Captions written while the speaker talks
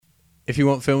If you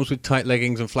want films with tight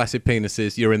leggings and flaccid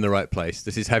penises, you're in the right place.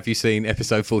 This is Have You Seen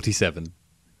episode 47.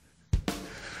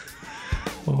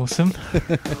 Awesome.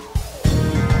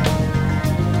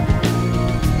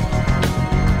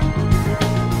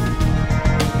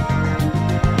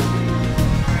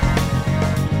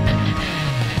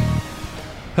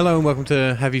 Hello and welcome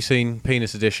to Have You Seen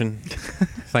Penis Edition.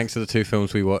 Thanks to the two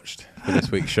films we watched for this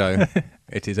week's show.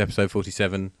 It is episode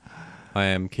 47. I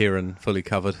am Kieran, fully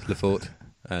covered, Lefort,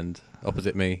 and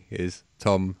opposite me is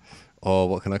Tom, or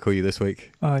what can I call you this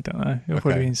week? I don't know. It'll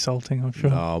probably be insulting, I'm sure.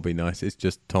 No, I'll be nice. It's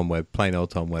just Tom Webb, plain old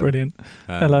Tom Webb. Brilliant.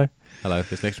 Hello. Hello.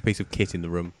 There's an extra piece of kit in the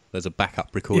room. There's a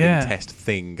backup recording test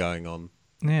thing going on.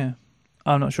 Yeah.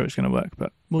 I'm not sure it's going to work,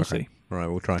 but we'll see. All right,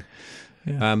 we'll try.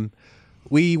 Yeah.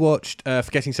 We watched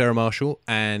Forgetting Sarah Marshall,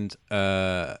 and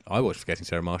I watched Forgetting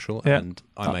Sarah Marshall, and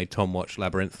I made Tom watch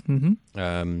Labyrinth.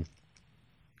 Mm-hmm.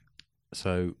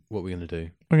 So what are we going to do?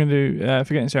 We're going to do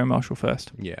Forgetting Sarah Marshall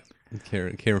first. Yeah.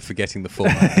 Kieran forgetting the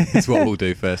format is what we'll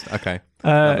do first. Okay.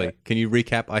 Lovely. Can you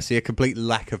recap? I see a complete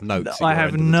lack of notes. I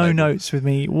have no notes with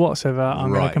me whatsoever.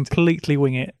 I'm going to completely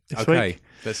wing it this week.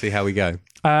 Let's see how we go.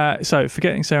 So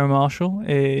Forgetting Sarah Marshall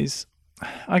is,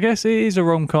 I guess it is a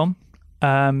rom-com.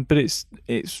 But it's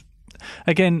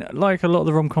again, like a lot of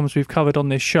the rom-coms we've covered on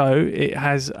this show, it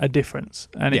has a difference,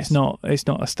 and it's not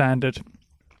a standard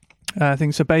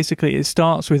thing. So basically, it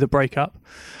starts with a breakup.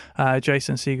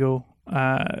 Jason Segel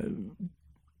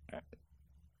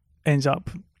ends up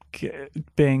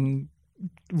being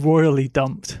royally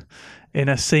dumped in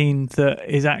a scene that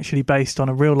is actually based on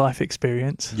a real life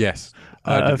experience. Yes,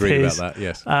 I did read about that.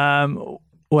 Yes,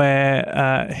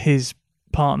 where his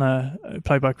partner,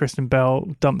 played by Kristen Bell,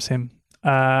 dumps him,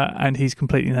 and he's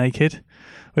completely naked,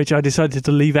 which I decided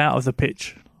to leave out of the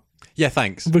pitch. Yeah,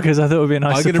 thanks. Because I thought it would be a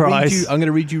nice surprise. I'm going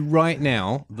to read you right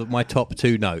now my top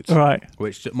two notes. Right.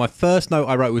 Which my first note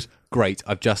I wrote was, great,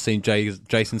 I've just seen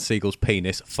Jason Segel's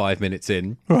penis 5 minutes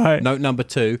in. Right. Note number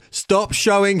 2, stop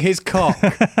showing his cock.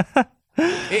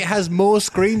 It has more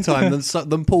screen time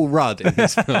than Paul Rudd in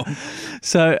this film.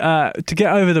 So to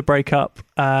get over the breakup,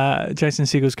 Jason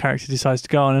Segel's character decides to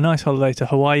go on a nice holiday to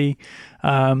Hawaii.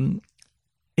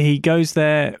 He goes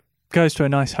there, goes to a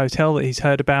nice hotel that he's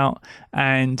heard about,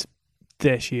 and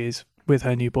there she is with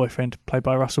her new boyfriend, played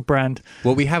by Russell Brand.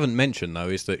 What we haven't mentioned, though,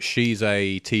 is that she's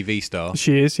a TV star.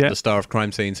 She is, yeah. The star of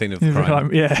Crime Scene of the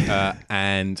Crime. Yeah.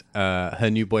 And her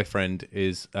new boyfriend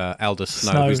is Aldous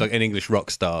Snow, who's like an English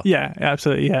rock star. Yeah,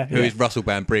 absolutely, yeah. Who is Russell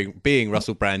Brand, being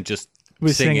Russell Brand, just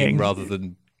with singing rather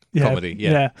than comedy.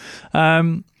 Yeah.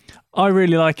 I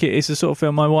really like it. It's a sort of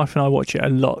film, my wife and I watch it a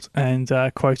lot and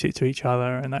quote it to each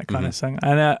other and that kind of thing.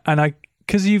 And I...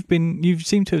 Because you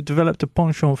seem to have developed a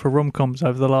penchant for rom-coms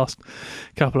over the last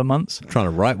couple of months. I'm trying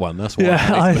to write one, that's why.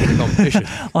 Yeah, competition.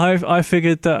 I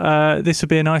figured that this would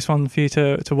be a nice one for you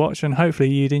to watch, and hopefully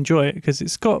you'd enjoy it, because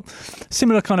it's got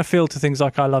similar kind of feel to things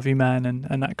like I Love You Man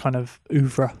and that kind of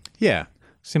oeuvre. Yeah.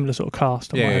 Similar sort of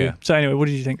cast. Yeah. So anyway, what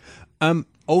did you think?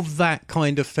 Of that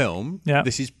kind of film,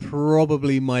 this is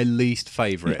probably my least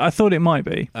favourite. I thought it might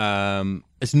be.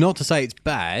 It's not to say it's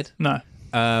bad. No.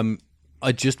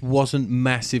 I just wasn't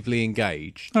massively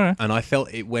engaged, and I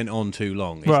felt it went on too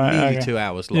long. It's nearly 2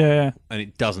 hours long, and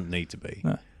it doesn't need to be.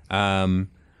 No.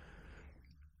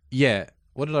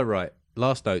 What did I write?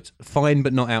 Last notes: fine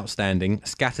but not outstanding.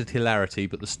 Scattered hilarity,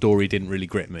 but the story didn't really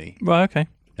grip me. Right. Okay.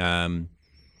 I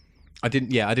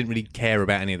didn't really care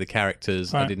about any of the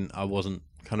characters. Right. I wasn't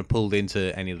kind of pulled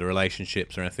into any of the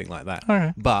relationships or anything like that.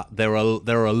 Okay. But there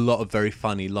are a lot of very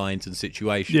funny lines and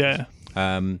situations. Yeah.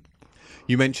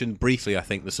 You mentioned briefly, I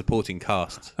think, the supporting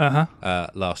cast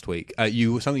last week.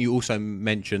 Something you also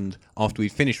mentioned after we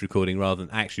finished recording rather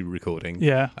than actually recording.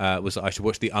 Was that I should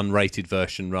watch the unrated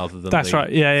version rather than. That's right.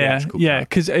 Yeah.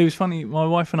 Because it was funny. My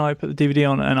wife and I put the DVD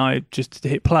on, and I just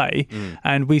hit play,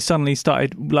 and we suddenly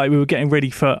started we were getting ready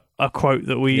for a quote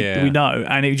that we know,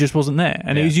 and it just wasn't there.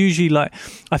 And it was usually like,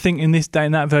 I think in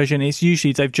that version, it's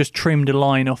usually they've just trimmed a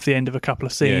line off the end of a couple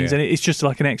of scenes, and it's just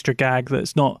like an extra gag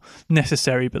that's not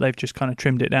necessary, but they've just kind of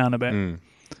trimmed it down a bit.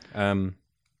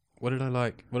 What did I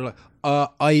like?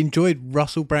 I enjoyed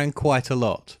Russell Brand quite a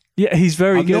lot. Yeah, he's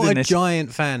very good. I'm not a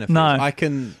giant fan of his.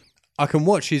 I can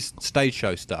watch his stage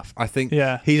show stuff. I think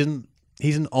he's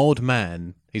an odd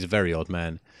man. He's a very odd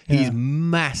man. He's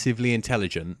massively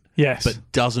intelligent, but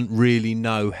doesn't really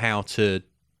know how to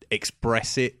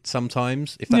express it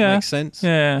sometimes, if that makes sense.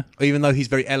 Yeah. Even though he's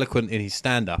very eloquent in his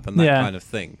stand-up and that kind of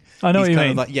thing. I know what you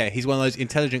mean. He's one of those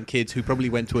intelligent kids who probably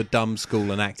went to a dumb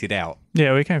school and acted out.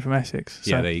 Yeah, we came from Essex.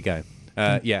 So. Yeah, there you go.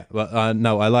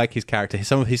 No, I like his character.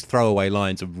 Some of his throwaway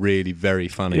lines are really very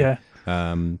funny. Yeah.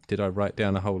 Did I write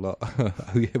down a whole lot?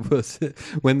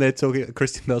 When they're talking,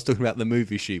 Kristen Bell's talking about the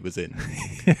movie she was in,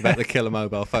 about the killer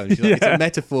mobile phone. She's like, it's a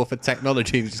metaphor for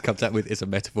technology. And she just comes out with, it's a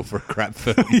metaphor for a crap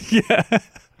film.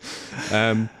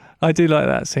 I do like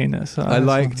that scene. I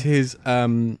liked his.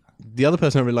 The other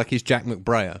person I really like is Jack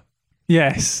McBrayer.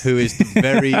 Yes. Who is the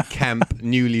very camp,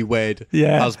 newlywed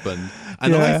husband.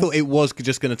 And I thought it was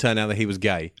just going to turn out that he was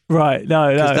gay. Right,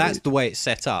 no. Because that's the way it's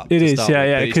set up. It is,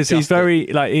 because he's very,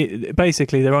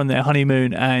 basically they're on their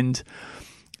honeymoon and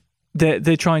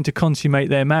they're trying to consummate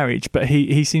their marriage, but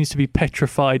he seems to be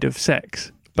petrified of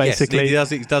sex, basically. Yes,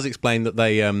 he does explain that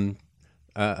they're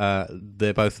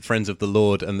both friends of the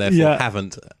Lord and therefore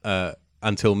haven't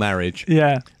until marriage.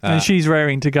 Yeah, and she's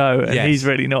raring to go and he's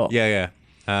really not. Yeah.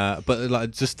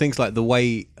 But just things like the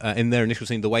way in their initial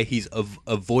scene, the way he's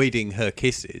avoiding her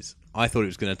kisses, I thought it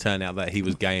was going to turn out that he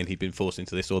was gay and he'd been forced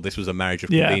into this, or this was a marriage of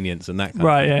convenience and that kind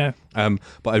of thing. Yeah.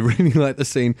 But I really like the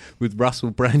scene with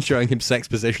Russell Brand showing him sex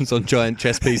positions on giant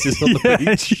chess pieces on the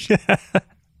beach.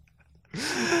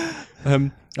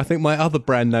 I think my other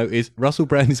Brand note is Russell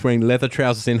Brand is wearing leather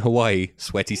trousers in Hawaii,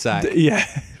 sweaty sack. Yeah,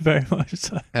 very much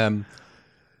so.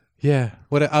 Yeah.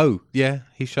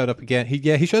 He showed up again.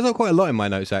 He shows up quite a lot in my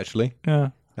notes, actually.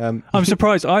 Yeah. I'm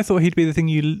surprised. I thought he'd be the thing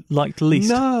you liked least.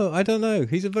 No, I don't know.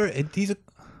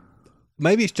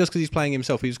 Maybe it's just because he's playing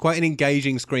himself. He's quite an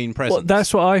engaging screen presence. Well,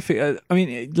 that's what I feel. I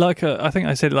mean, I think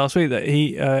I said last week that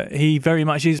he very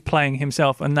much is playing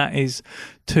himself, and that is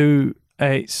to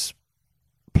a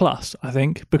plus, I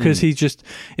think, because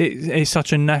it's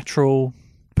such a natural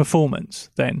performance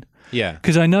then. Yeah.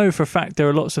 Because I know for a fact there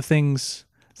are lots of things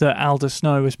that Aldous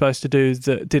Snow was supposed to do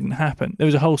that didn't happen. There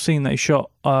was a whole scene they shot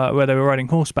where they were riding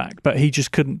horseback, but he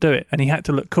just couldn't do it, and he had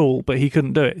to look cool, but he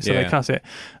couldn't do it, so they cut it.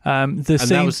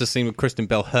 That was the scene where Kristen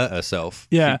Bell hurt herself.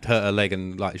 Yeah, she hurt her leg,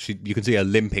 and you can see her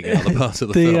limping in other parts of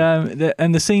the film.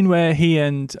 And the scene where he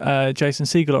and Jason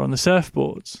Segel are on the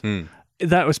surfboards.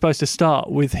 That was supposed to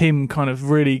start with him kind of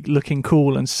really looking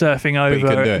cool and surfing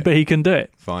over, but he can do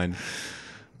it. Fine.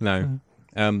 No.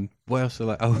 What else?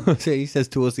 He says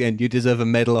towards the end, you deserve a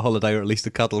medal, a holiday, or at least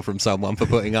a cuddle from someone for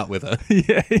putting up with her.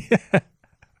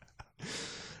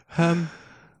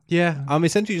 Yeah. I'm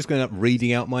essentially just going up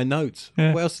reading out my notes.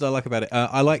 Yeah. What else did I like about it?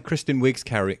 I like Kristen Wiig's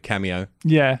cameo.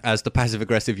 Yeah. As the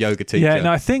passive-aggressive yoga teacher. Yeah,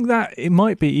 no, I think that it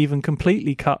might be even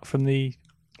completely cut from the...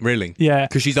 Really? Yeah.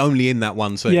 Because she's only in that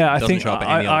one scene. Yeah, I think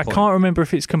I can't remember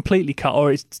if it's completely cut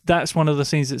or that's one of the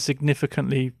scenes that's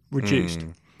significantly reduced.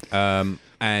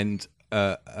 And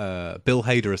Bill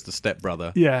Hader as the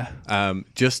stepbrother. Yeah.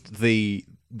 Just the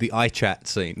iChat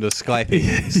scene, the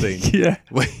Skyping scene. Yeah.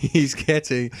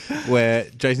 Where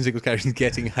Jason Segel's character is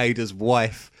getting Hader's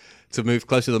wife to move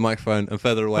closer to the microphone and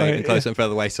further away and closer and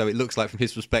further away, so it looks like from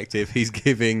his perspective he's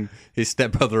giving his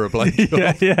stepbrother a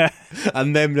blowjob. Yeah.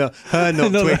 And then her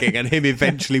not twigging and him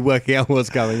eventually working out what's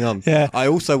going on. Yeah. I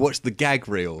also watched the gag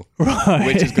reel,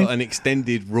 which has got an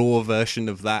extended raw version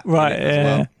of that as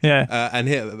well. Yeah. And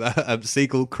here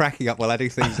Segel cracking up while adding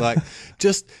things like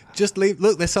just leave,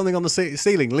 look, there's something on the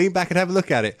ceiling, lean back and have a look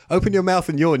at it, open your mouth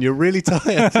and yawn, you're really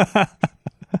tired.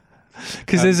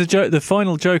 Because there's a joke. The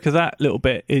final joke of that little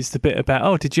bit is the bit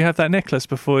about, did you have that necklace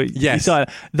before you died?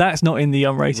 That's not in the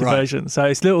unrated version. So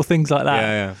it's little things like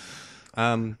that.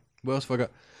 Yeah. What else have I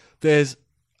got? There's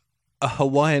a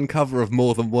Hawaiian cover of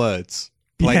More Than Words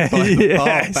played by a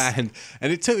bar band,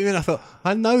 and it took me a minute. I thought,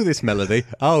 I know this melody.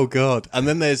 Oh god! And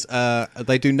then there's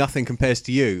They Do Nothing Compares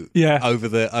to You. Over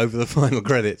the final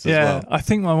credits as well. I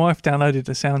think my wife downloaded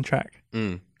the soundtrack.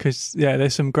 Because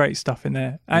there's some great stuff in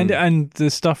there, and the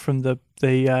stuff from the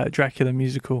Dracula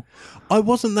musical. I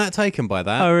wasn't that taken by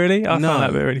that. Oh really? I found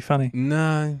that bit really funny.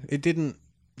 No, it didn't.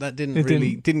 That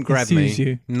didn't grab me.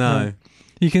 You. No.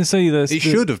 You can see this. It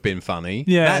should have been funny.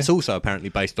 Yeah. That's also apparently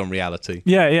based on reality.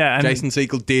 Yeah. And Jason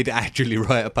Segel did actually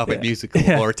write a puppet musical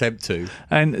or attempt to,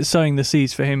 and sowing the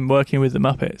seeds for him working with the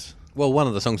Muppets. Well, one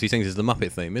of the songs he sings is the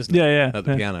Muppet theme, isn't it? Yeah. At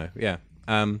the piano. Yeah.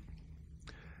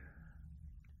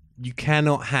 You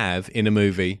cannot have in a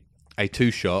movie a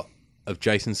two-shot of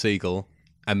Jason Segel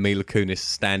and Mila Kunis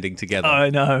standing together. I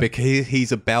know. Because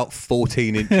he's about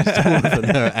 14 inches taller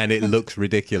than her and it looks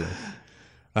ridiculous.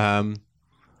 I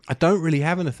don't really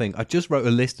have anything. I just wrote a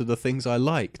list of the things I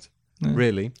liked,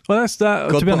 really. Well, that's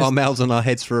that. God put our mouths on our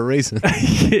heads for a reason.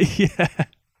 Yeah.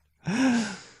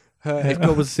 If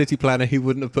God was a city planner, he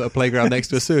wouldn't have put a playground next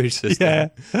to a sewage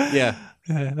system. Yeah.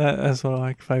 That's one of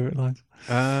my favourite lines.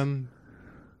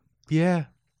 Yeah,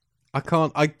 I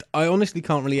honestly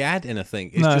can't really add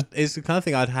anything. It's the kind of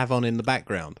thing I'd have on in the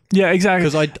background. Yeah, exactly.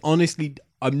 Because I honestly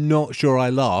I'm not sure I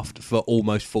laughed for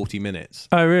almost 40 minutes.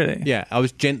 Oh, really? Yeah, I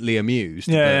was gently amused,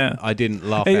 but I didn't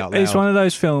laugh out loud. It's one of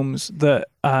those films that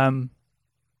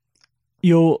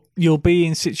you'll be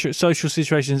in social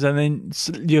situations, and then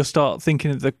you'll start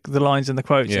thinking of the lines and the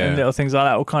quotes and little things like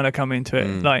that will kind of come into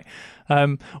it. Like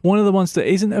one of the ones that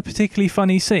isn't a particularly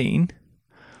funny scene,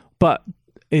 but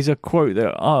is a quote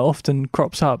that often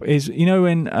crops up is,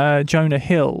 when Jonah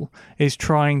Hill is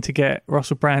trying to get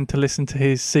Russell Brand to listen to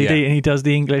his CD and he does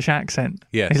the English accent.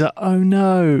 Yes. He's like, oh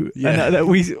no. Yeah. And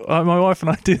my wife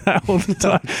and I do that all the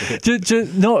time.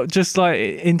 Not just like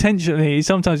intentionally.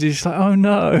 Sometimes you're just like, oh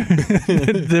no.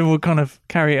 Then we'll kind of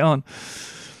carry it on.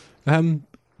 I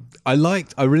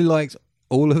really liked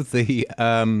all of the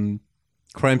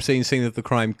crime scene of the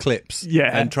crime clips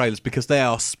and trailers, because they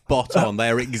are spot on. They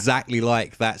are exactly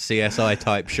like that CSI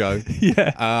type show.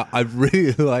 I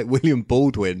really like William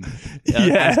Baldwin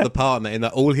as the partner in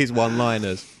that, all his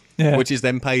one-liners, which is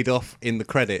then paid off in the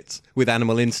credits with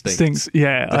Animal Instincts.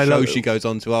 I love she goes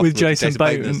on to afterwards. With Jason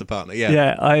Bateman as the partner.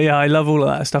 I love all of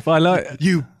that stuff. I like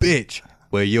you bitch.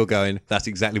 Where you're going, that's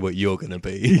exactly what you're going to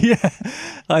be.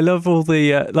 I love all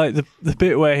the like the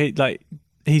bit where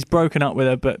he's broken up with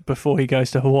her, but before he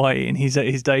goes to Hawaii, and he's at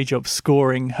his day job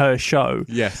scoring her show.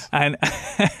 Yes. And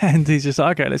he's just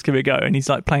like, okay, let's give it a go. And he's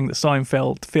like playing the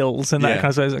Seinfeld fills and that kind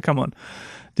of stuff. He's like, come on,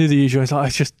 do the usual. It's like,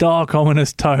 it's just dark,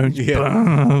 ominous tones. And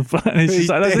it's just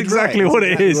like, that's exactly what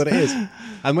it is.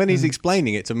 And when he's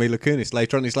explaining it to Mila Kunis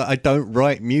later on, he's like, I don't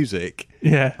write music.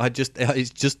 It's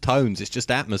just tones. It's just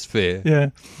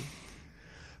atmosphere.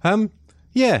 Kind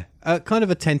of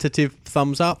a tentative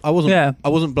thumbs up. I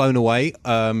wasn't blown away.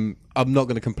 I'm not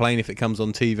going to complain if it comes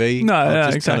on TV.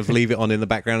 I'll just kind of leave it on in the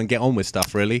background and get on with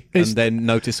stuff, really, and then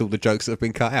notice all the jokes that have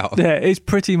been cut out. Yeah, it's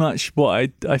pretty much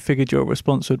what I figured your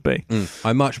response would be.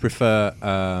 I much prefer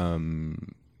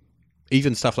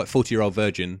even stuff like 40-Year-Old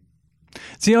Virgin.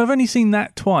 See, I've only seen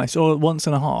that twice or once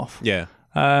and a half. Yeah.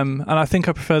 And I think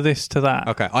I prefer this to that.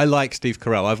 Okay, I like Steve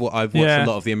Carell. I've watched a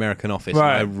lot of The American Office.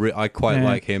 Right. And I quite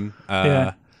like him.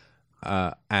 And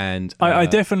I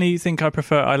definitely think I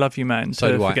prefer I Love You Man.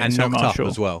 So do I. And Sarah Knocked Marshall.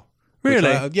 Up as well. Really?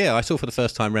 I saw for the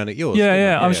first time round at yours.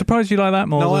 I'm surprised you like that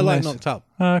more. No, than I like this. Knocked Up.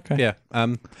 Oh, okay.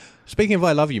 Yeah. Speaking of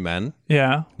I Love You Man.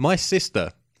 Yeah. My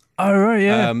sister. Oh right.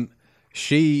 Yeah.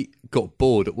 She got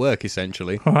bored at work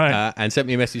essentially, and sent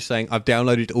me a message saying, I've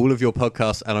downloaded all of your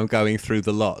podcasts and I'm going through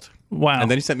the lot. Wow.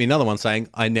 And then he sent me another one saying,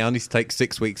 I now need to take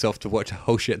 6 weeks off to watch a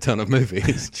whole shit ton of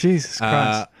movies. Jesus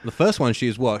Christ. The first one she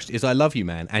has watched is I Love You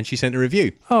Man, and she sent a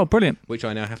review. Oh, brilliant. Which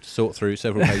I now have to sort through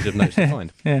several pages of notes to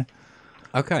find. Yeah.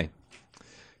 Okay.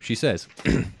 She says,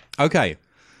 okay,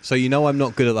 so I'm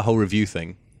not good at the whole review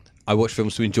thing. I watch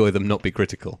films to enjoy them, not be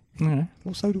critical. Yeah.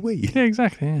 Well, so do we. Yeah,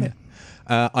 exactly. Yeah.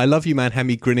 I Love You Man had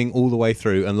me grinning all the way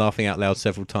through and laughing out loud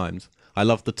several times. I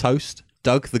love the toast,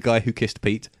 Doug, the guy who kissed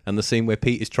Pete, and the scene where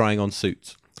Pete is trying on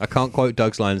suits. I can't quote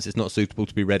Doug's lines, it's not suitable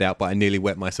to be read out, but I nearly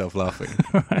wet myself laughing.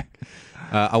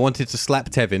 I wanted to slap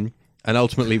Tevin, and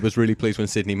ultimately was really pleased when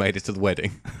Sydney made it to the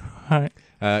wedding.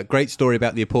 Great story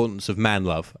about the importance of man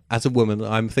love. As a woman,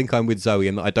 I think I'm with Zoe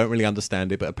in that I don't really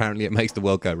understand it, but apparently it makes the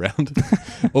world go round.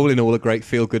 All in all, a great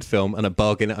feel-good film and a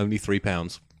bargain at only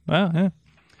 £3. Wow, yeah.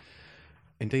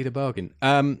 Indeed a bargain.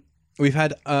 We've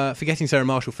had Forgetting Sarah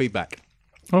Marshall feedback.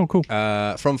 Oh, cool.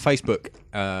 From Facebook,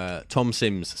 Tom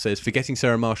Sims says, Forgetting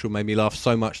Sarah Marshall made me laugh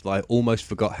so much that I almost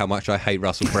forgot how much I hate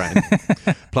Russell Brand.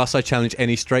 Plus, I challenge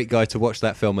any straight guy to watch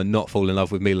that film and not fall in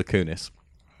love with Mila Kunis.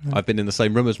 I've been in the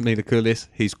same room as Mila Kunis.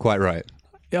 He's quite right.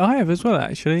 Yeah, I have as well,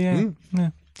 actually. Yeah. Yeah.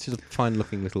 She's a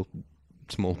fine-looking little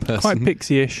small person. Quite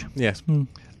pixie-ish. Yes.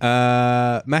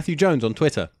 Matthew Jones on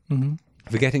Twitter. Mm-hmm.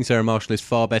 Forgetting Sarah Marshall is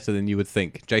far better than you would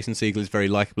think. Jason Segel is very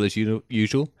likeable as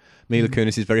usual. Mila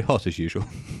Kunis is very hot as usual.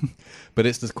 But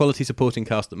it's the quality supporting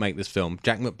cast that make this film.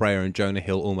 Jack McBrayer and Jonah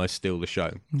Hill almost steal the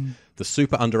show. The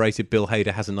super underrated Bill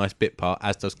Hader has a nice bit part,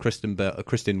 as does Kristen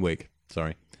Wiig.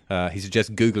 Sorry. He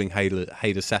suggests Googling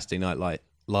Hader's Saturday Night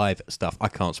Live stuff. I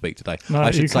can't speak today. No,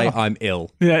 I should say I'm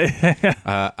ill.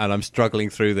 And I'm struggling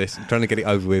through this. I'm trying to get it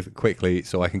over with quickly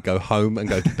so I can go home and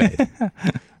go to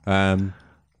bed.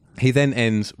 He then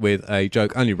ends with a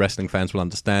joke only wrestling fans will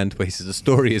understand, where he says, the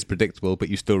story is predictable, but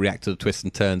you still react to the twists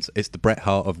and turns. It's the Bret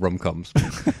Hart of rom-coms,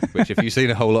 which if you've seen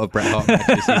a whole lot of Bret Hart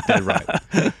matches, he's dead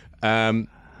right.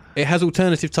 It has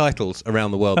alternative titles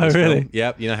around the world. Oh, really? Film.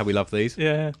 Yep, you know how we love these.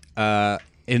 Yeah.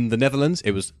 In the Netherlands,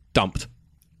 it was Dumped.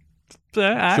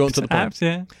 Short to the point.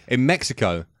 Yeah. In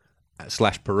Mexico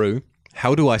 / Peru,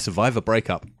 How Do I Survive a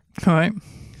Breakup? All right.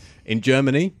 In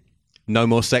Germany, No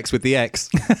More Sex with the Ex.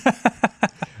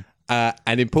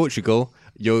 And in Portugal,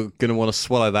 you're going to want to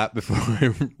swallow that before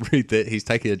I read it. He's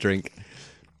taking a drink.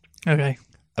 Okay.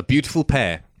 A beautiful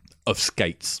pair of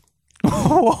skates.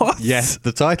 What? Yes,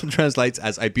 the title translates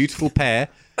as a beautiful pair,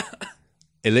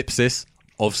 ellipsis,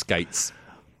 of skates.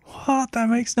 What? That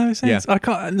makes no sense. Yeah. I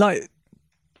can't, like,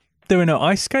 there are no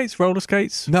ice skates, roller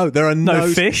skates? No, there are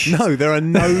no fish? No, there are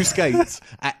no skates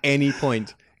at any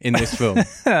point in this film.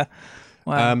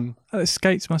 Wow.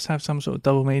 Skates must have some sort of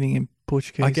double meaning in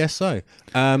Portuguese. I guess so.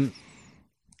 I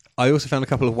also found a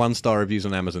couple of 1-star reviews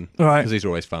on Amazon. Right. Because these are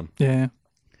always fun. Yeah.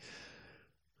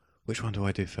 Which one do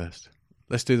I do first?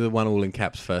 Let's do the one all in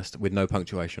caps first with no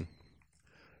punctuation.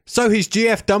 So his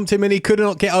GF dumped him and he could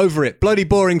not get over it. Bloody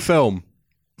boring film.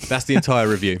 That's the entire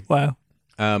review. Wow.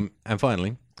 And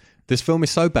finally, this film is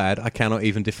so bad I cannot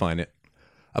even define it.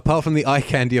 Apart from the eye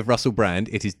candy of Russell Brand,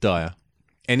 it is dire.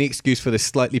 Any excuse for this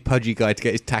slightly pudgy guy to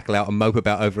get his tackle out and mope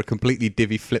about over a completely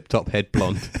divvy flip-top head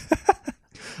blonde.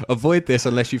 Avoid this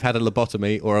unless you've had a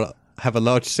lobotomy or have a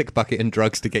large sick bucket and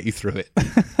drugs to get you through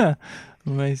it.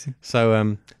 Amazing.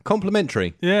 So,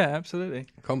 complimentary. Yeah, absolutely.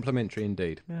 Complimentary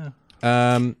indeed. Yeah.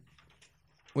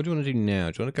 What do you want to do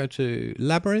now? Do you want to go to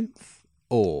Labyrinth,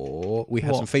 or we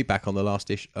had some feedback on the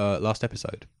last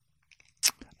episode?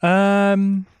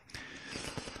 Why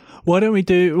don't we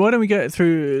get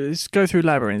through? Let's go through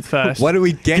Labyrinth first. Why don't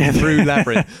we get through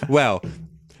Labyrinth? Well,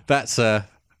 that's a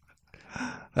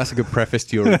good preface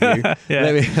to your review.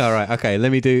 Yeah. All right. Okay.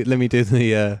 Let me do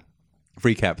the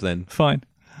recap then. Fine.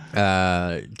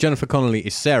 Jennifer Connelly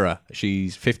is Sarah.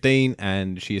 She's 15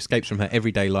 and she escapes from her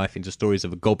everyday life into stories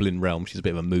of a goblin realm. She's a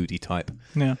bit of a moody type.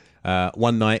 Yeah.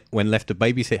 One night, when left to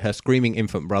babysit her screaming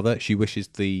infant brother, she wishes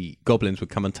the goblins would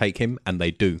come and take him, and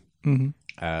they do. Mm-hmm.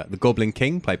 The Goblin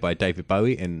King, played by David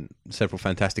Bowie in several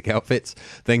fantastic outfits,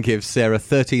 then gives Sarah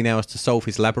 13 hours to solve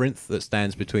his labyrinth that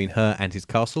stands between her and his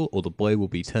castle, or the boy will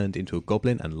be turned into a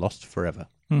goblin and lost forever.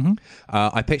 Mm-hmm.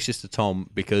 I pitched this to Tom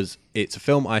because it's a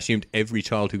film I assumed every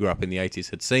child who grew up in the 80s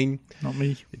had seen. Not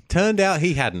me. It turned out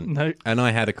he hadn't. No. And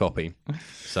I had a copy.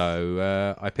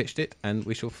 So I pitched it, and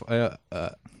we shall...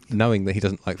 knowing that he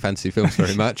doesn't like fantasy films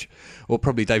very much, or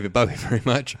probably David Bowie very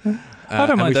much. I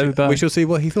don't mind David Bowie. We shall see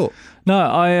what he thought. No,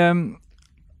 I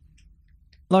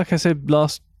like I said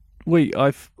last week,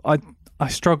 I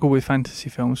struggle with fantasy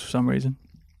films for some reason,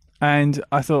 and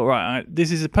I thought, right,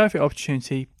 this is a perfect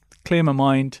opportunity, clear my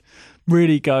mind,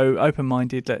 really go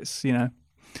open-minded. Let's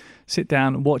sit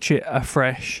down and watch it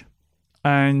afresh,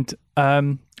 and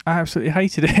I absolutely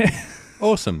hated it.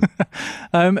 Awesome.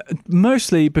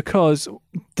 Mostly because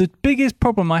the biggest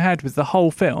problem I had with the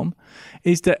whole film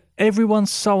is that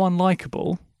everyone's so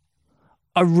unlikable.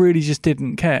 I really just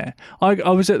didn't care.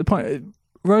 I was at the point...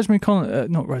 Jennifer Connelly.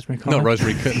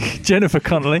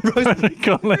 Rosemary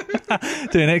Connelly.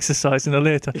 Doing exercise in the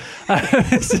leotard.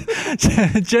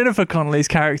 Jennifer Connelly's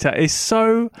character is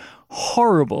so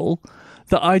horrible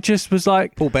that I just was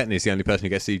like... Paul Bettany is the only person who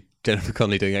gets to see Jennifer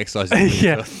Connelly doing exercise.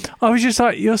 Yeah. I was just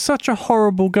like, you're such a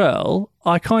horrible girl.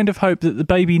 I kind of hope that the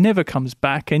baby never comes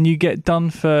back and you get done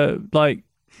for,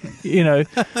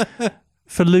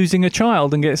 for losing a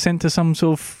child and get sent to some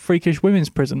sort of freakish women's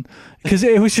prison. Because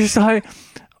it was just like...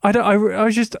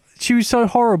 she was so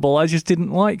horrible, I just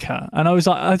didn't like her. And I was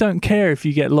like, I don't care if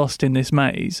you get lost in this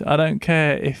maze. I don't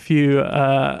care if you,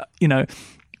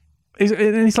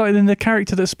 It's like then the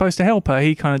character that's supposed to help her,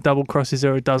 he kind of double crosses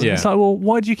her or doesn't. Yeah. It's like, well,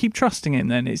 why do you keep trusting him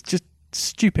then? It's just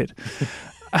stupid.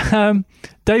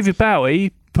 David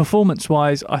Bowie,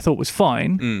 performance-wise, I thought was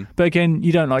fine, but again,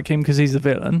 you don't like him because he's the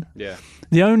villain. Yeah.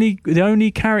 The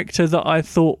only character that I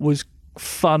thought was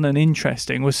fun and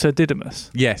interesting was Sir Didymus.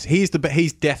 Yes, he's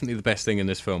definitely the best thing in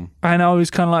this film. And I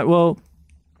was kind of like, well,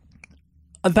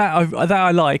 that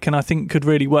I like, and I think could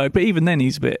really work. But even then,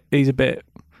 he's a bit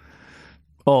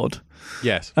odd.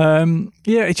 Yes.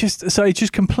 It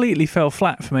just completely fell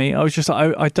flat for me. I was just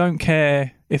like, I don't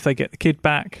care if they get the kid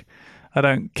back. I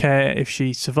don't care if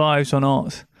she survives or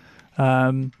not.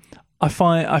 I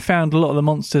found a lot of the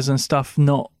monsters and stuff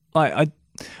not like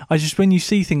I just, when you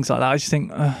see things like that, I just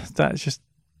think that's just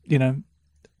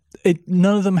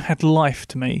none of them had life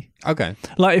to me. Okay.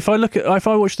 Like if I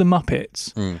watch the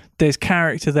Muppets, there's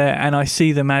character there, and I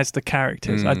see them as the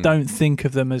characters. I don't think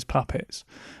of them as puppets.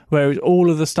 Whereas all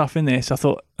of the stuff in this, I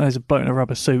thought there's a bloke in a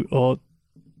rubber suit, or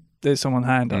there's someone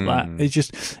hand up that. It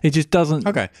just doesn't.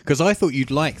 Okay, because I thought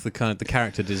you'd like the kind of the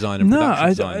character design and production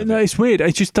design. No, it's weird.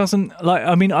 It just doesn't like.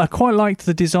 I mean, I quite liked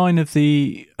the design of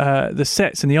the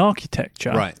sets and the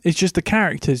architecture. Right. It's just the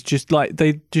characters, just like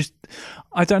they just.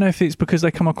 I don't know if it's because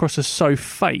they come across as so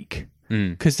fake,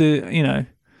 because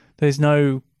there's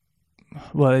no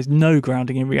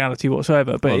grounding in reality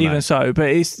whatsoever. But it's, I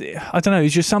don't know,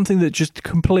 it's just something that just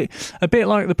a bit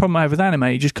like the problem I have with anime.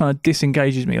 It just kind of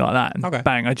disengages me like that, and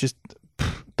bang, I just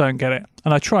don't get it.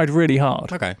 And I tried really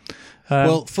hard. Okay.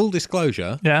 Well, full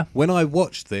disclosure. Yeah. When I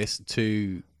watched this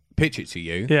to pitch it to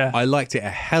you, I liked it a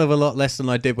hell of a lot less than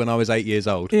I did when I was 8 years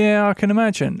old. Yeah, I can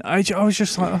imagine. I was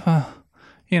just like,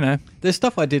 There's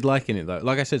stuff I did like in it, though.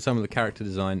 Like I said, some of the character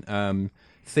design,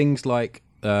 things like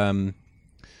the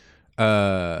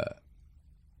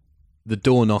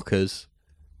door knockers.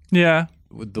 Yeah.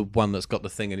 With the one that's got the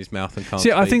thing in his mouth and can't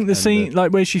See, I think the scene,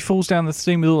 like where she falls down the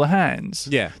thing with all the hands.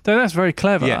 Yeah. That's very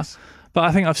clever. Yes. But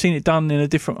I think I've seen it done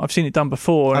I've seen it done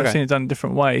before, and I've seen it done in a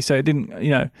different way. So it didn't,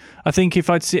 I think if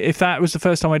that was the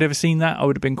first time I'd ever seen that, I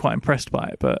would have been quite impressed by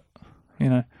it. But,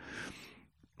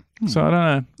 so I don't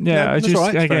know. Yeah, I just,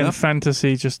 right. Again,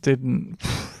 fantasy just didn't.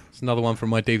 It's another one from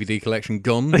my DVD collection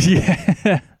gone.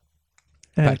 Yeah.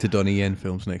 Back to Donnie Yen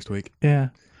films next week. Yeah.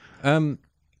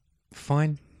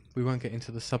 Fine. We won't get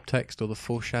into the subtext or the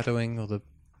foreshadowing or the...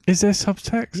 Is there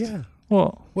subtext? Yeah.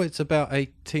 What? Well, it's about a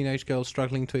teenage girl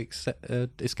struggling to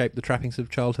escape the trappings of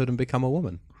childhood and become a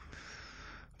woman.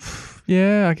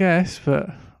 Yeah, I guess, but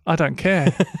I don't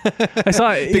care. It's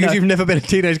like because you've never been a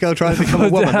teenage girl trying to become a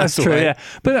woman. That's true. Yeah,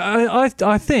 but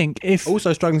I think if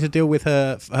also struggling to deal with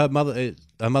her mother.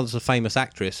 Her mother's a famous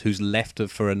actress who's left her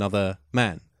for another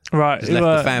man. Right, has left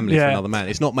the family for another man.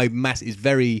 It's not made mass. It's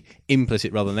very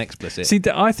implicit rather than explicit. See,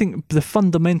 I think the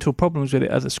fundamental problems with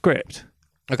it as a script.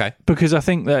 Okay. Because I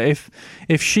think that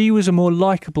if she was a more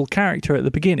likeable character at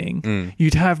the beginning,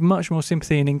 you'd have much more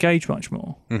sympathy and engage much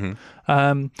more.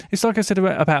 Mm-hmm. It's like I said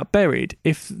about Buried.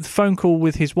 If the phone call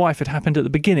with his wife had happened at the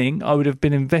beginning, I would have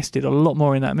been invested a lot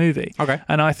more in that movie. Okay.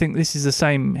 And I think this is the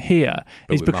same here.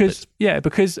 But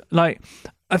because like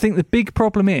I think the big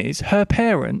problem is her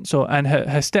parents and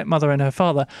her stepmother and her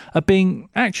father are being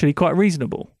actually quite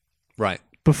reasonable. Right.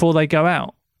 Before they go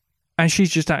out. And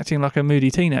she's just acting like a moody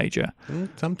teenager.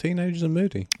 Some teenagers are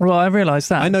moody. Well, I realise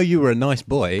that. I know you were a nice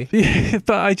boy. Yeah,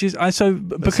 but because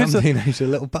some teenagers are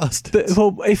little bastards.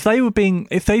 Well, if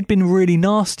they'd been really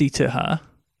nasty to her,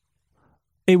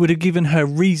 it would have given her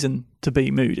reason to be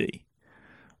moody,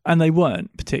 and they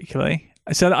weren't particularly.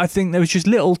 So I think there was just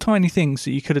little tiny things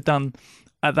that you could have done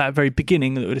at that very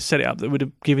beginning that would have set it up, that would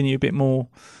have given you a bit more.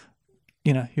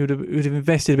 You would have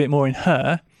invested a bit more in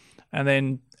her, and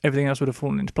then everything else would have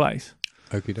fallen into place.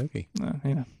 Okie dokie.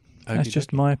 That's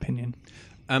just my opinion.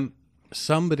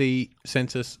 Somebody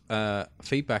sent us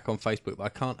feedback on Facebook that I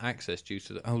can't access due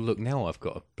to oh, look, now I've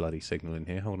got a bloody signal in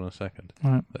here. Hold on a second.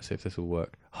 Right. Let's see if this will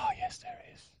work. Oh, yes, there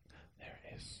it is. There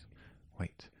it is.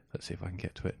 Wait, let's see if I can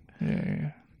get to it.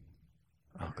 Yeah.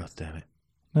 Oh, God damn it.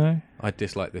 No? I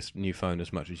dislike this new phone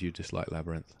as much as you dislike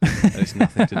Labyrinth. And it's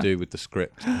nothing to do with the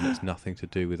script, and it's nothing to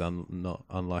do with not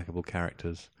unlikable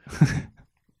characters.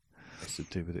 It's to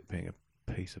do with it being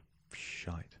a piece of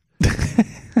shite.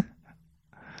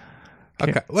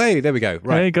 Okay, wait, there we go.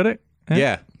 Right, yeah, you got it?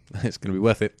 Yeah. It's going to be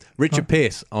worth it. Richard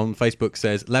Pierce on Facebook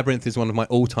says, Labyrinth is one of my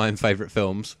all-time favourite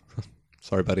films.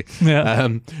 Sorry, buddy. Yeah.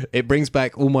 It brings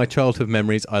back all my childhood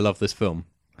memories. I love this film.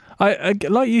 I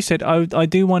like you said, I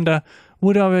do wonder,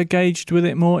 would I have engaged with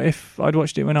it more if I'd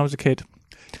watched it when I was a kid?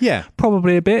 Yeah.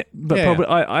 Probably a bit, but probably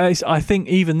yeah. I think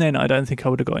even then I don't think I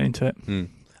would have got into it.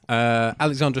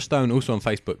 Alexandra Stone, also on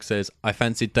Facebook, says, I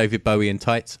fancied David Bowie in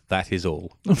tights. That is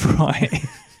all. Right.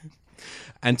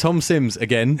 And Tom Sims,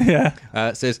 again,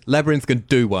 says, Labyrinth can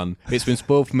do one. It's been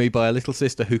spoiled for me by a little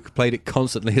sister who played it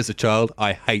constantly as a child.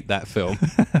 I hate that film.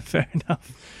 Fair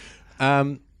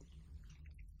enough.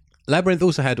 Labyrinth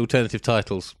also had alternative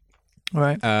titles.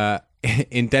 Right.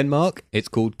 In Denmark, it's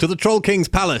called To the Troll King's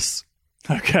Palace.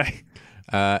 Okay.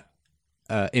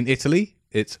 In Italy,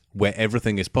 it's Where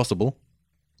Everything is Possible.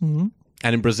 Mm-hmm.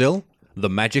 And in Brazil, The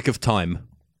Magic of Time.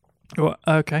 Well,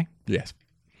 okay. Yes.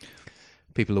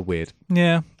 People are weird.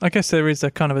 Yeah, I guess there is a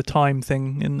kind of a time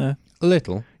thing in there. A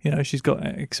little. She's got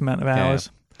X amount of hours.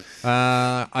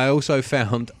 Yeah. I also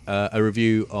found a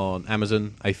review on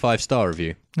Amazon, a 5-star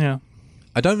review. Yeah.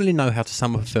 I don't really know how to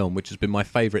sum up a film which has been my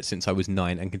favourite since I was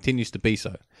 9 and continues to be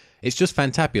so. It's just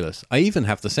fantabulous. I even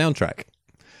have the soundtrack.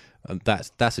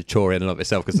 That's a chore in and of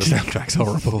itself because the soundtrack's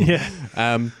horrible.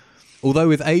 Yeah. Although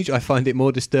with age, I find it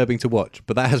more disturbing to watch,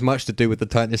 but that has much to do with the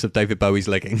tightness of David Bowie's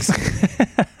leggings.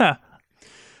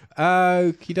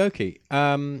 Okie dokie.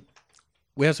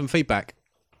 We have some feedback,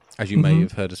 as you may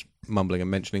have heard us mumbling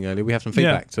and mentioning earlier. We have some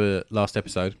feedback to the last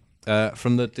episode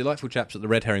from the delightful chaps at the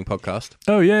Red Herring podcast.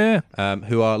 Oh, yeah.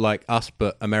 Who are like us,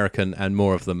 but American and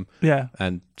more of them. Yeah.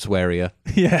 And swearier.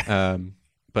 Yeah.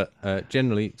 But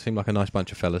generally seem like a nice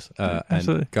bunch of fellas.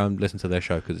 And go and listen to their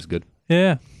show because it's good.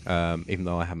 Yeah. Even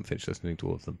though I haven't finished listening to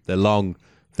all of them. They're long.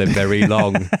 They're very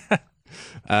long.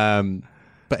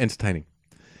 But entertaining.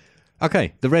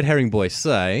 Okay, the Red Herring boys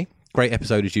say, Great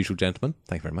episode as usual, gentlemen.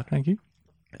 Thank you very much. Thank you.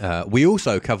 We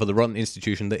also cover the rotten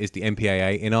institution that is the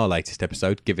MPAA in our latest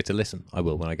episode. Give it a listen. I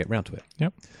will when I get round to it.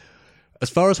 Yep. As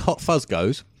far as Hot Fuzz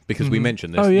goes, because we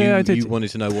mentioned this, I did. You wanted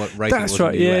to know what rating That's was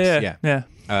right. in the US.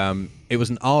 Yeah. It was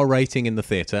an R rating in the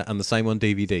theatre and the same on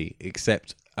DVD,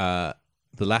 except the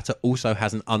latter also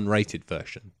has an unrated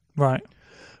version. Right.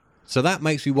 So that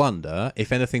makes me wonder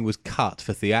if anything was cut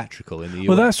for theatrical in the US.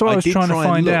 Well, that's what I was trying to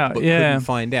find out. But couldn't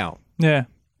find out. Yeah.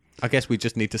 I guess we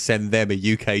just need to send them a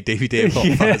UK DVD of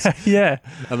Hot Fuzz. Yeah.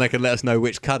 And they can let us know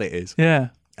which cut it is. Yeah.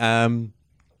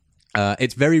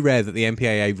 It's very rare that the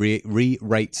MPAA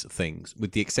re-rates things,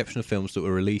 with the exception of films that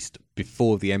were released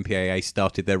before the MPAA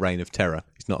started their reign of terror.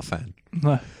 He's not a fan.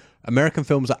 No. American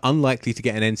films are unlikely to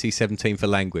get an NC-17 for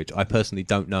language. I personally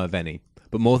don't know of any.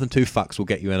 But more than 2 fucks will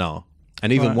get you an R.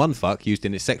 And even 1 fuck used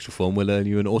in its sexual form will earn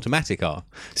you an automatic R.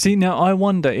 See, now I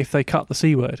wonder if they cut the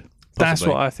C word. That's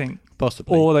what I think.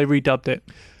 Possibly. Or they redubbed it.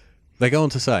 They go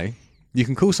on to say, you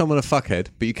can call someone a fuckhead,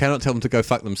 but you cannot tell them to go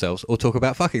fuck themselves or talk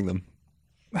about fucking them.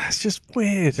 That's just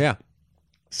weird. Yeah.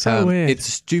 So weird. It's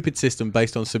a stupid system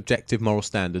based on subjective moral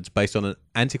standards, based on an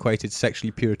antiquated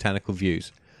sexually puritanical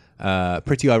views.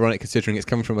 Pretty ironic considering it's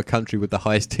coming from a country with the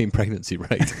highest teen pregnancy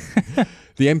rate.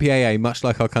 The MPAA, much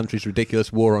like our country's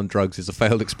ridiculous war on drugs, is a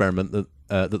failed experiment that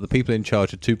the people in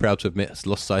charge are too proud to admit has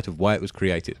lost sight of why it was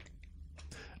created.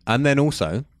 And then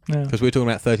also, because we're talking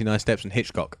about 39 Steps and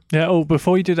Hitchcock. Yeah,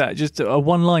 before you do that, just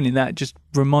one line in that just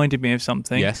reminded me of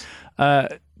something. Yes.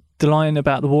 The line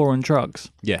about the war on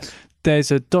drugs. Yes.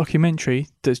 There's a documentary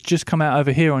that's just come out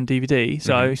over here on DVD,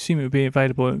 so I assume it would be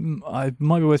available. It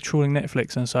might be worth trawling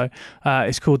Netflix, and so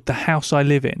it's called The House I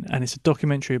Live In, and it's a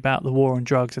documentary about the war on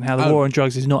drugs and how the war on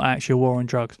drugs is not actually a war on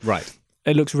drugs. Right.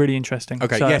 It looks really interesting.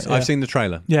 Okay, yes, I've seen the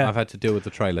trailer. Yeah. I've had to deal with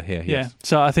the trailer here. Yes. Yeah,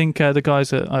 so I think the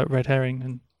guys at Red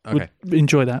Herring would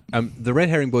enjoy that. The Red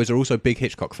Herring boys are also big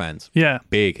Hitchcock fans. Yeah.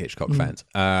 Big Hitchcock fans.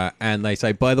 And they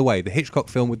say, by the way, the Hitchcock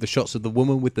film with the shots of the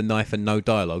woman with the knife and no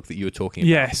dialogue that you were talking about.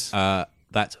 Yes.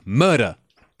 That's murder.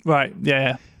 Right,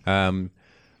 yeah.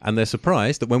 And they're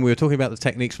surprised that when we were talking about the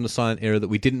techniques from the silent era that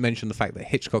we didn't mention the fact that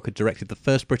Hitchcock had directed the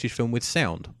first British film with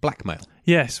sound, Blackmail.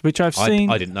 Yes, which I've seen.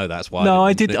 I didn't know that. That's why. No,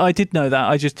 I did know that.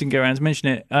 I just didn't get around to mention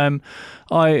it.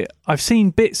 I've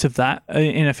seen bits of that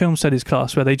in a film studies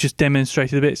class where they just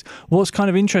demonstrated the bits. What's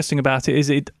kind of interesting about it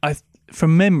is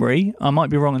from memory, I might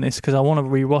be wrong on this because I want to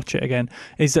rewatch it again,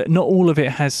 is that not all of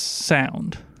it has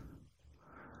sound.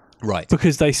 Right.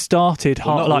 Because they started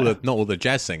not all the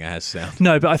jazz singer has sound.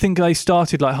 No, but I think they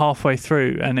started like halfway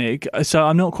through, and so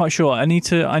I'm not quite sure. I need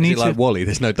to. Like Wally.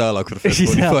 There's no dialogue for the first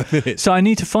 45 minutes. So I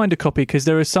need to find a copy because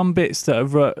there are some bits that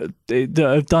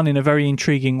are done in a very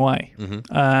intriguing way.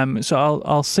 Mm-hmm. So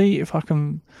I'll see if I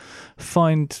can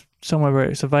find somewhere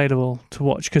where it's available to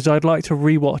watch because I'd like to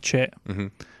rewatch it.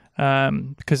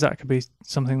 Mm-hmm. Because that could be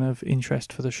something of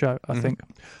interest for the show. I think.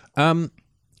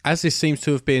 As this seems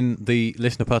to have been the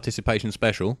listener participation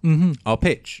special, our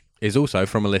pitch is also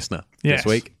from a listener this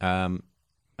week.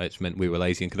 It's meant we were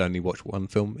lazy and could only watch one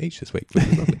film each this week, which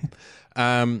is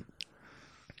lovely.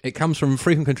 It comes from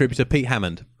frequent contributor Pete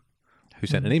Hammond, who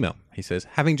sent an email. He says,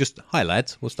 hi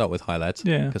lads, we'll start with hi lads,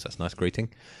 because that's a nice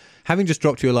greeting. Having just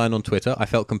dropped you a line on Twitter, I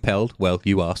felt compelled,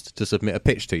 you asked, to submit a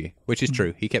pitch to you, which is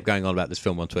true. He kept going on about this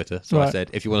film on Twitter, so I said,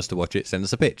 if you want us to watch it, send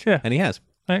us a pitch. Yeah. And he has.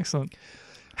 Excellent.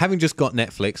 Having just got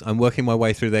Netflix, I'm working my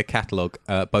way through their catalogue,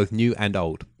 both new and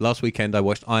old. Last weekend, I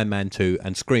watched Iron Man 2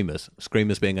 and Screamers.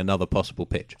 Screamers being another possible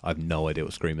pitch. I have no idea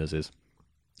what Screamers is.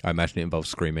 I imagine it involves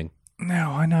screaming.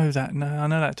 No, I know that. No, I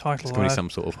know that title. It's going to be some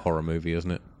sort of horror movie,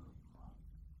 isn't it?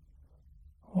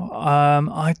 Well,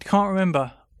 I can't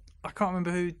remember. I can't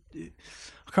remember who.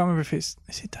 I can't remember if it's.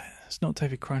 Is it? It's not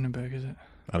David Cronenberg, is it?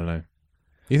 I don't know. Are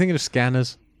you thinking of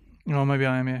Scanners? Oh, maybe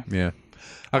I am. Yeah. Yeah.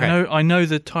 Okay. I know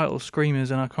the title Screamers,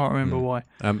 and I can't remember why.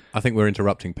 I think we're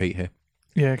interrupting Pete here.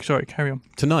 Yeah, sorry, carry on.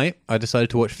 Tonight, I decided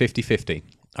to watch 50-50.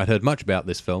 I'd heard much about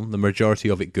this film, the majority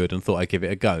of it good, and thought I'd give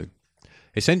it a go.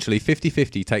 Essentially,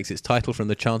 50-50 takes its title from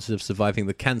the chances of surviving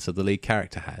the cancer the lead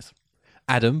character has.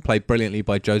 Adam, played brilliantly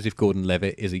by Joseph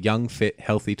Gordon-Levitt, is a young, fit,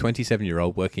 healthy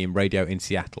 27-year-old working in radio in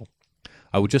Seattle.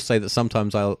 I will just say that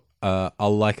sometimes I'll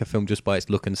like a film just by its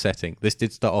look and setting. This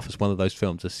did start off as one of those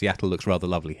films, as Seattle looks rather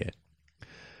lovely here.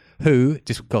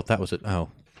 That was it. Oh,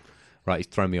 right, he's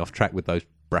thrown me off track with those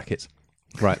brackets.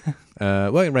 Right.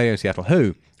 Working in radio in Seattle.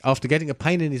 Who, after getting a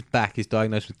pain in his back, is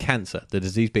diagnosed with cancer, the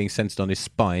disease being centred on his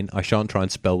spine. I shan't try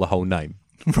and spell the whole name.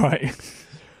 Right.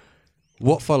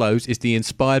 What follows is the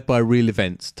inspired by real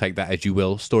events, take that as you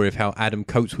will, story of how Adam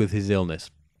copes with his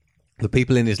illness, the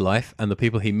people in his life, and the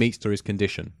people he meets through his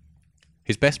condition.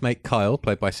 His best mate, Kyle,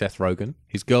 played by Seth Rogen.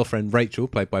 His girlfriend, Rachel,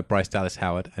 played by Bryce Dallas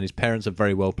Howard. And his parents are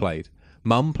very well played.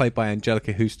 Mum, played by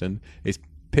Angelica Houston, is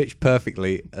pitched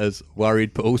perfectly as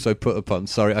worried but also put upon.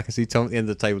 Sorry, I can see Tom at the end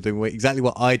of the table doing exactly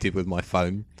what I did with my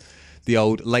phone. The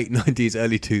old late 90s,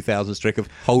 early 2000s trick of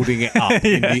holding it up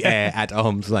in the air at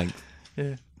arm's length.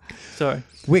 Yeah. Sorry.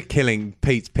 We're killing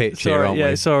Pete's pitch here, aren't we?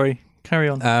 Yeah, sorry. Carry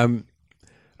on.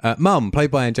 Mum,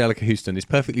 played by Angelica Houston, is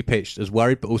perfectly pitched as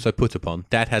worried but also put upon.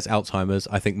 Dad has Alzheimer's.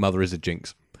 I think Mother is a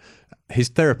jinx. His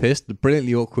therapist, the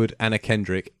brilliantly awkward Anna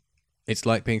Kendrick, it's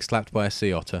like being slapped by a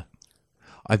sea otter.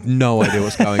 I've no idea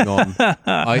what's going on.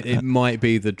 It might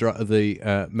be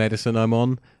the medicine I'm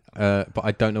on, but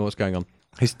I don't know what's going on.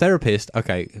 His therapist,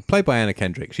 okay, played by Anna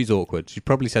Kendrick, she's awkward. She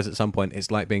probably says at some point,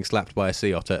 it's like being slapped by a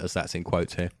sea otter, as that's in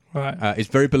quotes here. Right. It's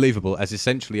very believable, as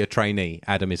essentially a trainee.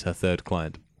 Adam is her third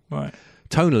client. Right.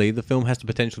 Tonally, the film has the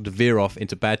potential to veer off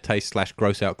into bad taste /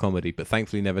 gross out comedy, but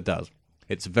thankfully never does.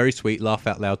 It's a very sweet, laugh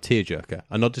out loud tearjerker.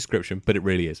 An odd description, but it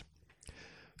really is.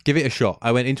 Give it a shot.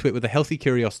 I went into it with a healthy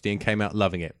curiosity and came out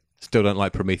loving it. Still don't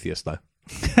like Prometheus, though.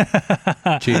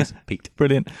 Cheers, Pete.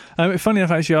 Brilliant. Funny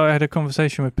enough, actually, I had a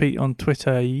conversation with Pete on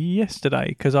Twitter yesterday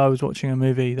because I was watching a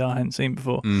movie that I hadn't seen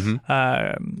before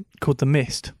called The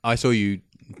Mist. I saw you.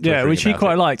 Yeah, which he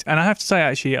quite liked. And I have to say,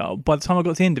 actually, by the time I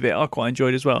got to the end of it, I quite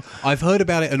enjoyed it as well. I've heard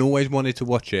about it and always wanted to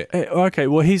watch it. Okay,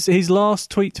 well, his last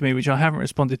tweet to me, which I haven't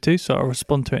responded to, so I'll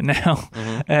respond to it now,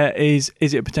 is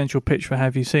it a potential pitch for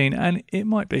Have You Seen? And it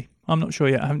might be. I'm not sure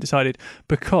yet. I haven't decided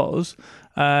because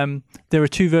there are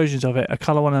two versions of it, a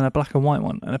colour one and a black and white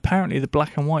one. And apparently the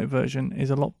black and white version is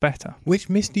a lot better. Which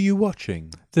Mist are you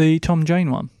watching? The Tom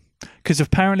Jane one. Because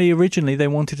apparently originally they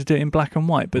wanted to do it in black and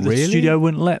white, but the studio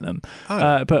wouldn't let them.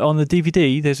 Oh. But on the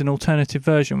DVD, there's an alternative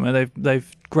version where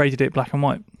they've graded it black and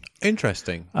white.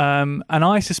 Interesting. And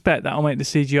I suspect that'll make the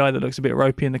CGI that looks a bit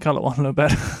ropey in the colour one look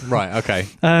better. Right, okay.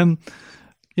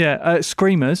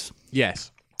 Screamers.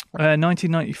 Yes.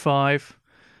 1995,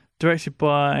 directed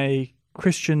by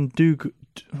Christian Dug...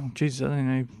 Oh, Jesus, I don't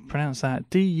know how to pronounce that.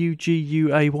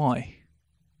 Duguay.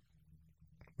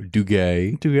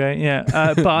 Duguay,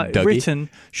 yeah. But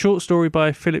written, short story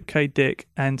by Philip K. Dick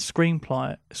and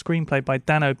screenplay by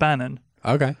Dan O'Bannon.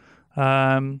 Okay.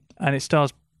 And it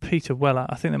stars Peter Weller.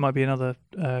 I think there might be another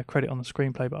credit on the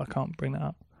screenplay, but I can't bring that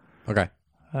up. Okay.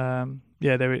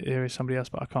 There is somebody else,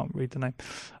 but I can't read the name.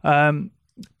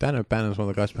 Dan O'Bannon's one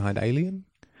of the guys behind Alien?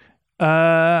 He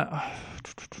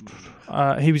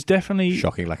was definitely...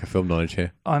 Shocking lack of film knowledge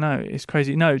here. I know, it's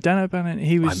crazy. No, Dan O'Bannon,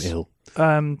 he was... I'm ill.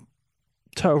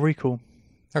 Total Recall.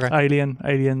 Okay.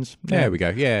 Aliens. Yeah. There we go.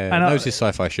 Yeah, and knows his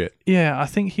sci-fi shit. Yeah, I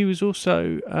think he was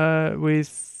also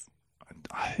with...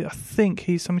 I think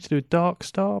he's something to do with Dark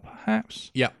Star,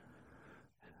 perhaps? Yeah.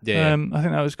 Yeah. I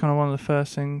think that was kind of one of the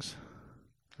first things.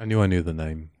 I knew the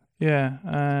name. Yeah.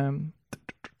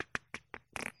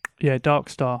 Dark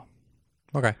Star.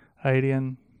 Okay.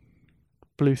 Alien.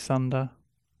 Blue Thunder.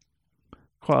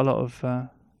 Quite a lot of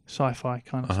sci-fi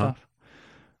kind of stuff.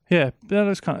 Yeah, that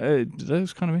was kind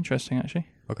of interesting, actually.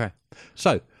 Okay.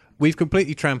 So, we've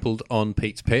completely trampled on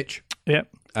Pete's pitch. Yep.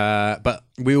 But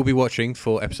we will be watching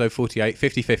for episode 48,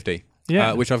 50-50.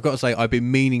 Yeah. Which I've got to say, I've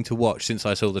been meaning to watch since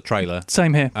I saw the trailer.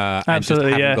 Same here. Absolutely, and just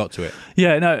haven't got to it.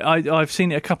 Yeah, no, I've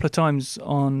seen it a couple of times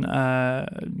on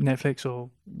Netflix or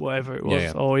whatever it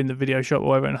was, or in the video shop or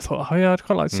whatever, and I thought, I'd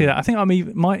quite like to see that. I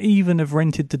think might even have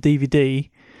rented the DVD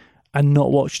and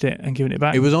not watched it and given it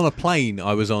back. It was on a plane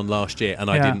I was on last year, and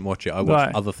I didn't watch it. I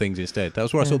watched other things instead. That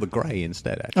was where I saw The Grey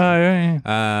instead, actually. Oh,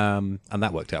 yeah. And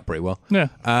that worked out pretty well. Yeah.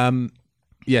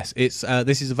 Yes, it's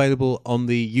this is available on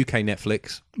the UK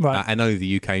Netflix, and only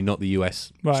the UK, not the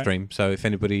US stream. So if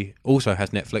anybody also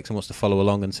has Netflix and wants to follow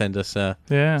along and send us a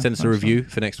review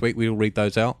for next week, we'll read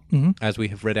those out, as we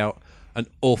have read out an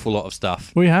awful lot of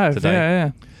stuff. We have today.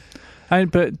 Yeah.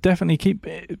 But definitely keep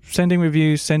sending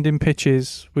reviews, sending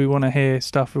pitches. We want to hear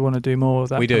stuff. We want to do more of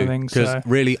that kind of thing. Because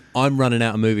really, I'm running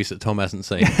out of movies that Tom hasn't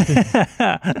seen.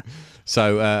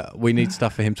 So we need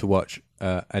stuff for him to watch,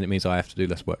 and it means I have to do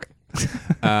less work.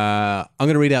 I'm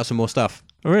going to read out some more stuff.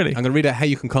 Really? I'm going to read out how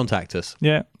you can contact us.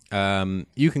 Yeah.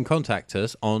 You can contact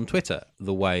us on Twitter,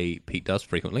 the way Pete does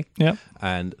frequently. Yeah.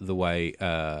 And the way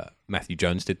Matthew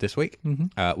Jones did this week.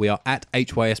 We are at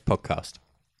HYS Podcast.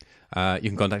 You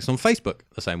can contact us on Facebook,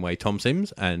 the same way Tom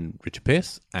Sims and Richard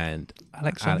Pearce and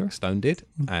Alex Stone did,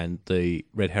 and the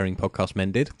Red Herring Podcast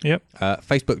Men did. Yep.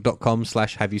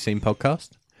 Facebook.com/Have You Seen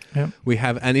Podcast. Yep. We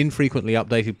have an infrequently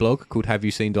updated blog called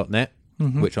HaveYouSeen.net,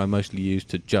 which I mostly use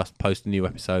to just post new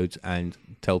episodes and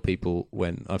tell people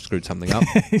when I've screwed something up.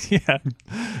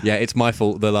 Yeah, it's my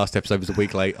fault. The last episode was a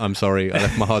week late. I'm sorry. I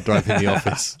left my hard drive in the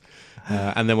office.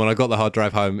 And then when I got the hard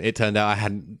drive home, it turned out I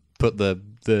hadn't put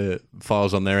the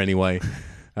files on there anyway,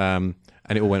 and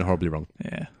it all went horribly wrong.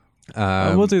 Yeah.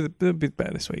 We'll a bit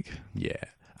better this week. Yeah.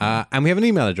 And we have an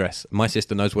email address. My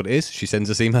sister knows what it is. She sends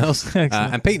us emails.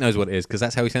 And Pete knows what it is because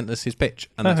that's how he sent us his pitch.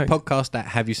 And that's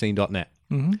podcast@haveyouseen.net.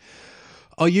 Mm-hmm.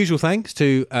 Our usual thanks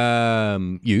to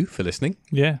you for listening.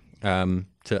 Yeah.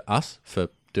 To us for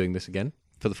doing this again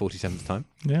for the 47th time.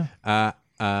 Yeah.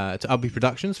 To Ubby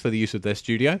Productions for the use of their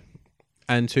studio.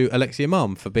 And to Alexia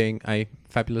Malm for being a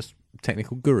fabulous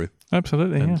technical guru.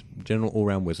 Absolutely, and general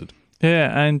all-round wizard.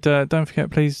 Yeah, and don't forget,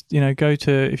 please, go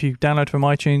to, if you download from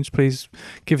iTunes, please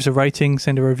give us a rating,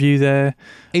 send a review there.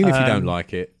 Even if you don't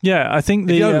like it. Yeah, I think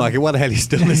if you don't like it, why the hell are you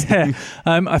still listening?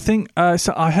 I think,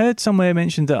 so I heard somewhere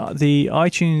mentioned that the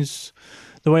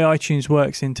way iTunes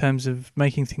works in terms of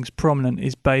making things prominent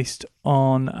is based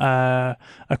on a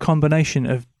combination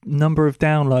of number of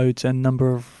downloads and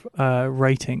number of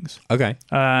ratings. Okay.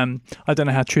 I don't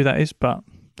know how true that is, but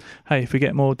hey, if we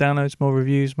get more downloads, more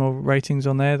reviews, more ratings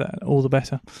on there, that all the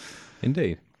better.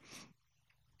 Indeed.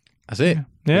 That's it.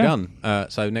 Yeah. We're done.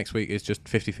 So next week is just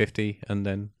 50-50 and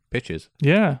then pitches.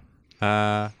 Yeah.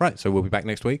 Right, so we'll be back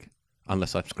next week,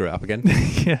 unless I screw it up again.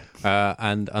 Yeah.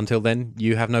 And until then,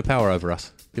 you have no power over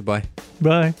us. Goodbye.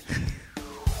 Bye.